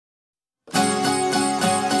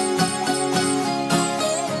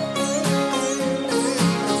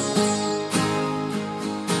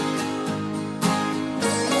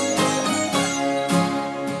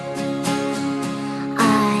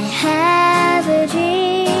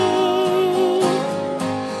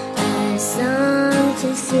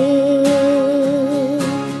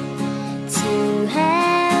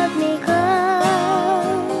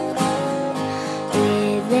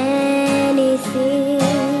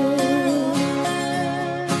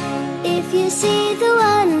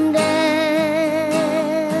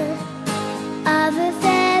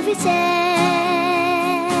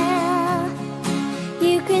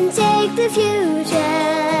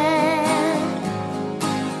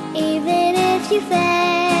you fail.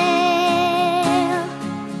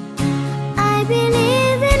 I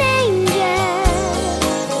believe in angels,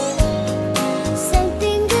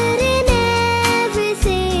 something good in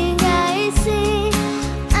everything I see.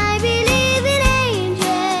 I believe in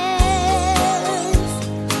angels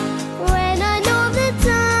when I know the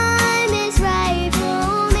time is right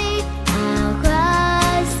for me. I'll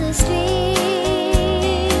cross the street.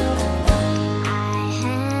 I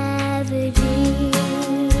have a dream.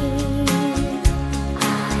 I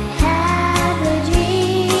have a dream,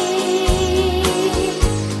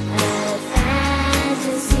 a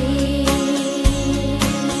fantasy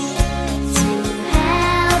to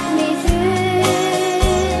help me through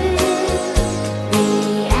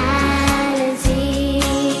reality.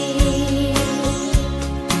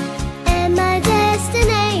 And my destination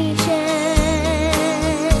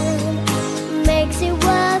makes it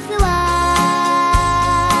worth the while,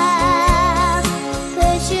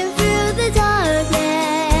 pushing through the darkness,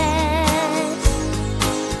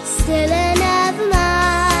 still another mile.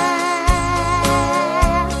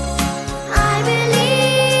 I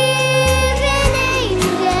believe in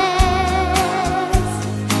angels,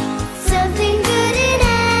 something good in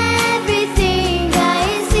everything I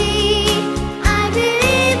see. I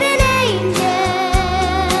believe in angels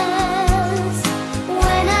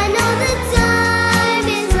when I know the time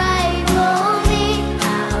is right for me.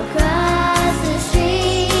 I'll cross the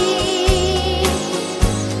street.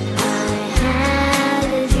 I have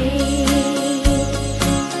a dream.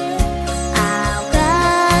 I'll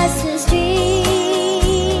cross the street.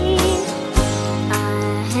 I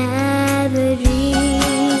have a dream.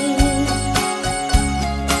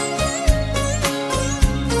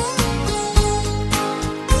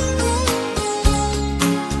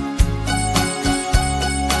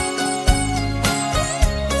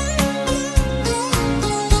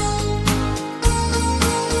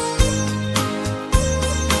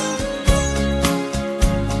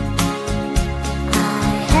 I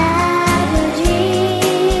have a dream,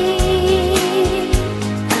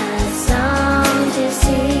 a song to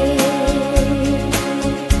sing,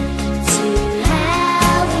 to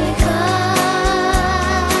help me cope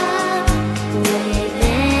with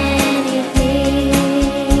anything.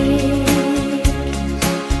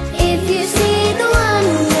 If you see the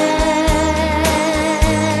wonder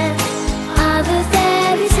of a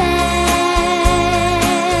fairy tale,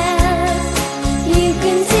 you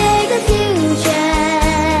can take the future,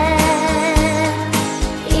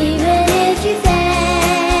 even if you fail.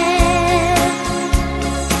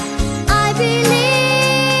 I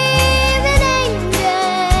believe in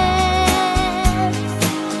angels,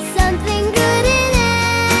 something good in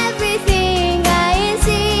everything I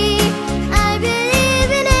see. I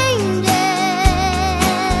believe in angels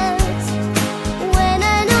when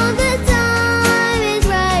I know the time is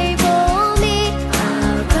right for me.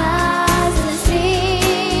 I'll cross the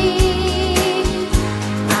street.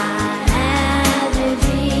 I have a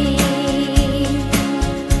dream.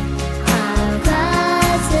 I'll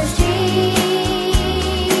cross the street.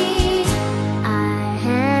 I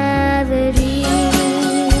have a dream.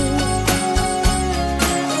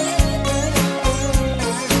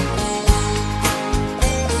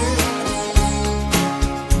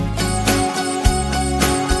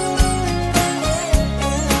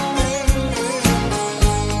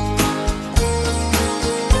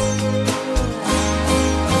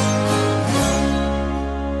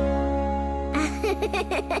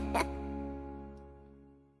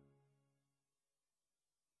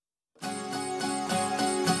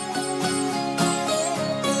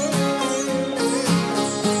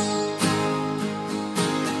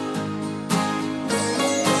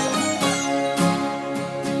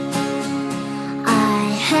 I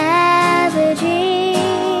have a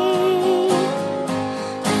dream,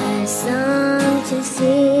 a song to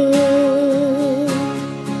sing,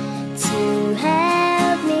 to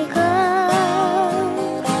help me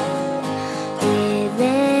cope with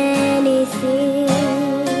anything.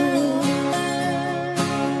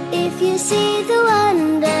 If you see the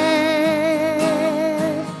wonder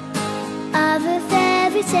of a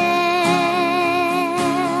fairy tale,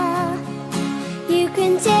 you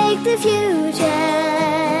can take the future,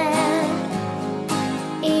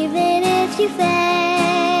 even if you fail.